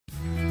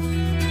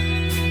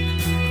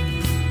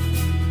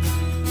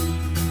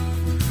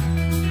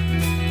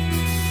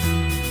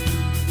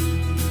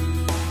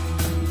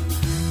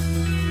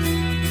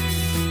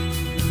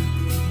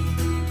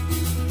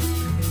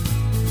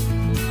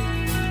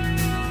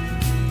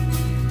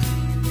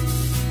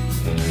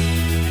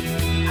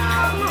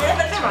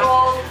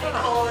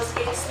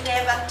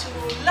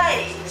too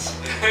late.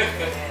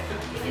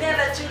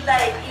 Never too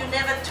late. You're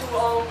never too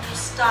old to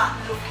start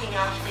looking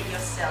after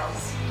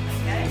yourselves.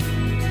 Okay?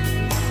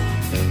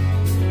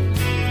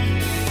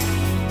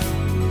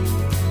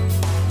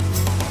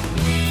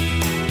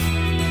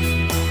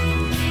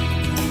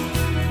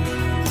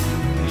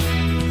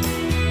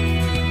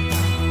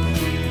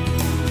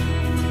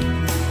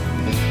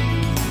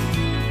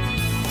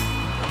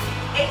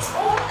 It's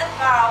all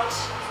about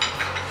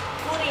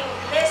putting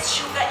less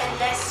sugar and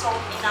less salt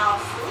in our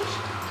food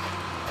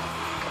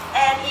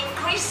and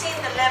increasing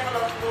the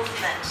level of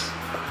movement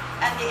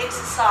and the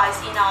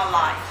exercise in our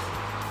life.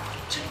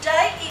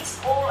 Today it's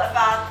all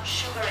about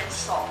sugar and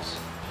salt.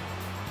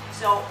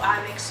 So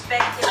I'm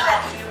expecting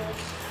that you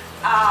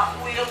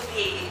will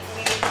be,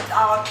 with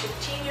our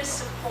continuous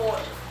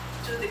support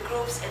to the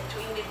groups and to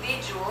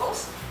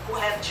individuals who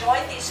have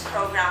joined this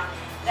program,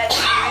 that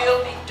you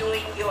will be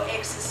doing your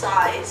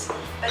exercise.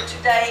 But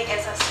today,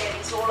 as I said,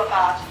 it's all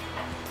about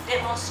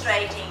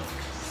demonstrating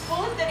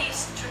food that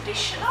is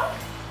traditional,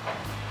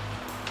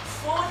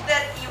 food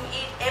that you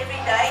eat every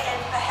day, and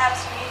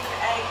perhaps you even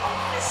ate on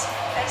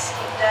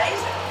festive days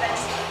and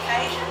festive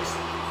occasions.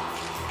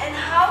 And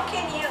how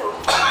can you,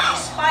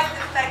 despite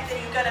the fact that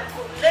you're going to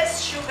put less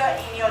sugar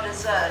in your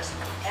dessert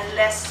and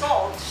less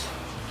salt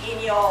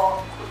in your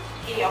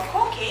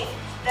cooking,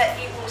 that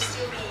it will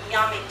still be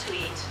yummy to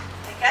eat?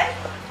 Okay?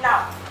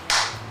 Now,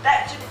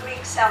 back to the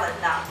Greek salad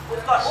now.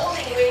 We've got all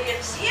the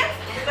ingredients here.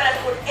 We're going to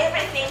put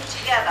everything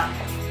together.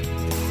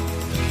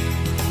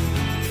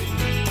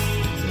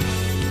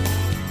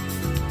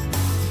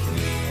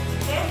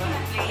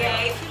 Definitely,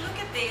 yeah. If you look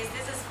at this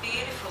is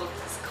beautiful,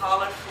 this is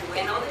colorful,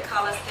 and all the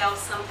colors tell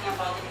something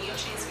about the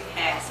nutrients we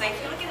have. So if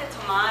you look at the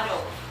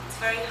tomato, it's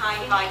very high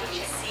in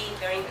vitamin C,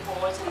 very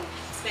important,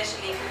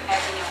 especially if you're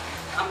having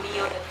a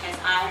meal that has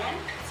iron.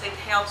 So it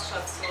helps to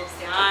absorb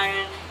the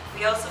iron.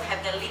 We also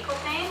have the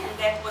lycopene, and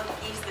that's what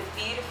gives the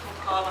beautiful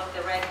color,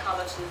 the red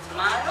color to the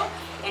tomato,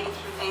 and it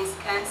prevents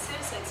cancer,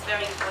 so it's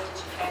very important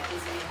to have this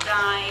in your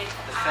diet.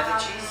 The feta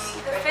cheese?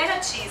 The feta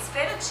cheese.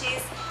 Feta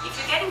cheese, if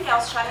you're getting the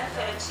Australian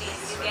feta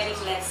cheese, you're getting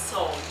less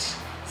salt.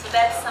 So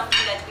that's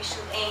something that we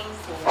should aim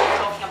for.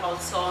 We're talking about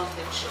salt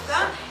and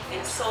sugar,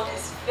 and salt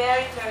is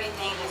very, very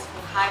dangerous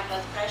for high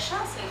blood pressure.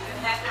 So if you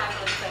have high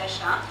blood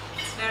pressure,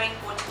 it's very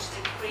important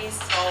to decrease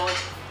salt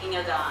in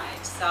your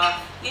diet. So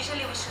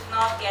usually we should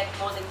not get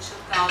more than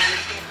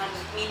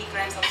 2,300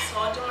 milligrams of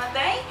sodium a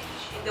day.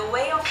 And the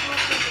way of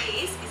looking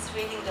this is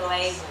reading the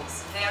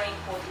labels. Very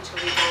important to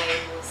read the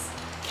labels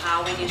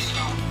when you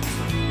shop.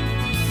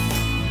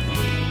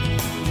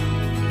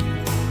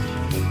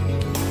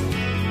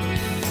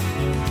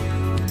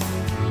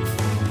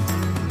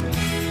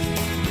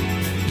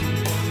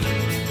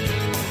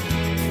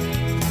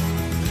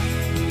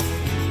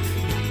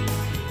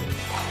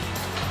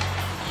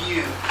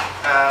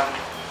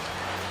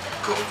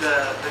 Cook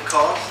the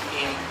cod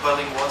in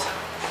boiling water,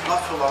 not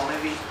for long,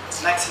 maybe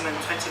maximum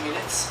 20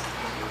 minutes,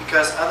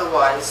 because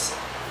otherwise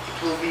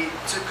it will be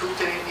too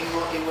cooked and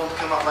it won't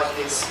come out like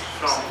this.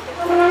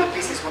 The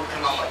pieces won't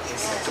come out like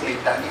this. It's a bit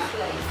tiny.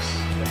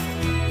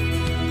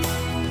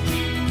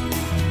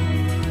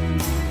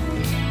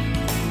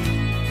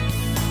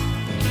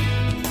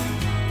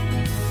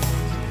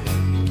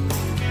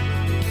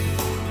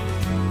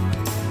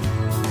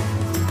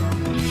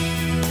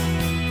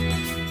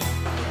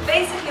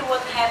 Basically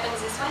what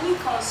happens is when you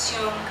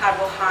consume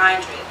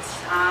carbohydrates,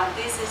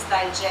 this is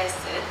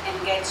digested and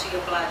gets to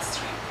your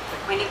bloodstream.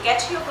 When it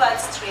gets to your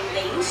bloodstream,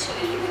 the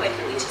insulin,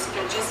 which is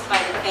produced by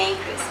the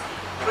pancreas,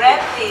 grab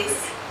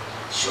this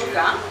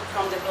sugar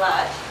from the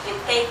blood and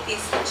take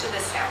this to the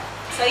cell.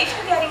 So if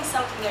you're getting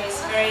something that is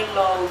very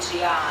low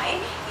GI,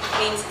 it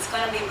means it's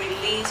going to be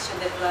released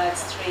to the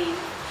bloodstream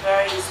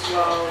very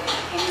slowly,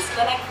 and it's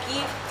going to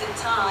give the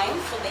time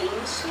for the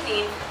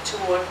insulin to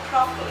work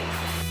properly.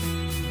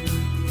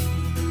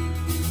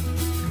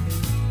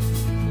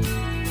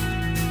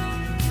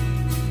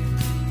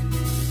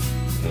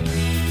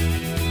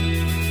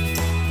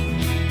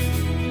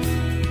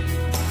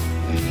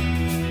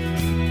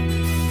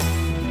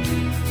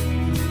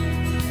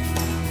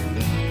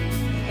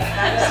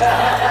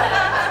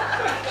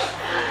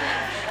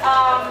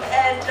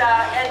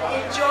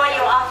 And enjoy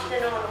your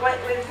afternoon.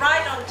 We're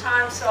right on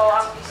time, so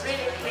I'm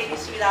really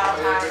pleased with our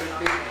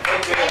time.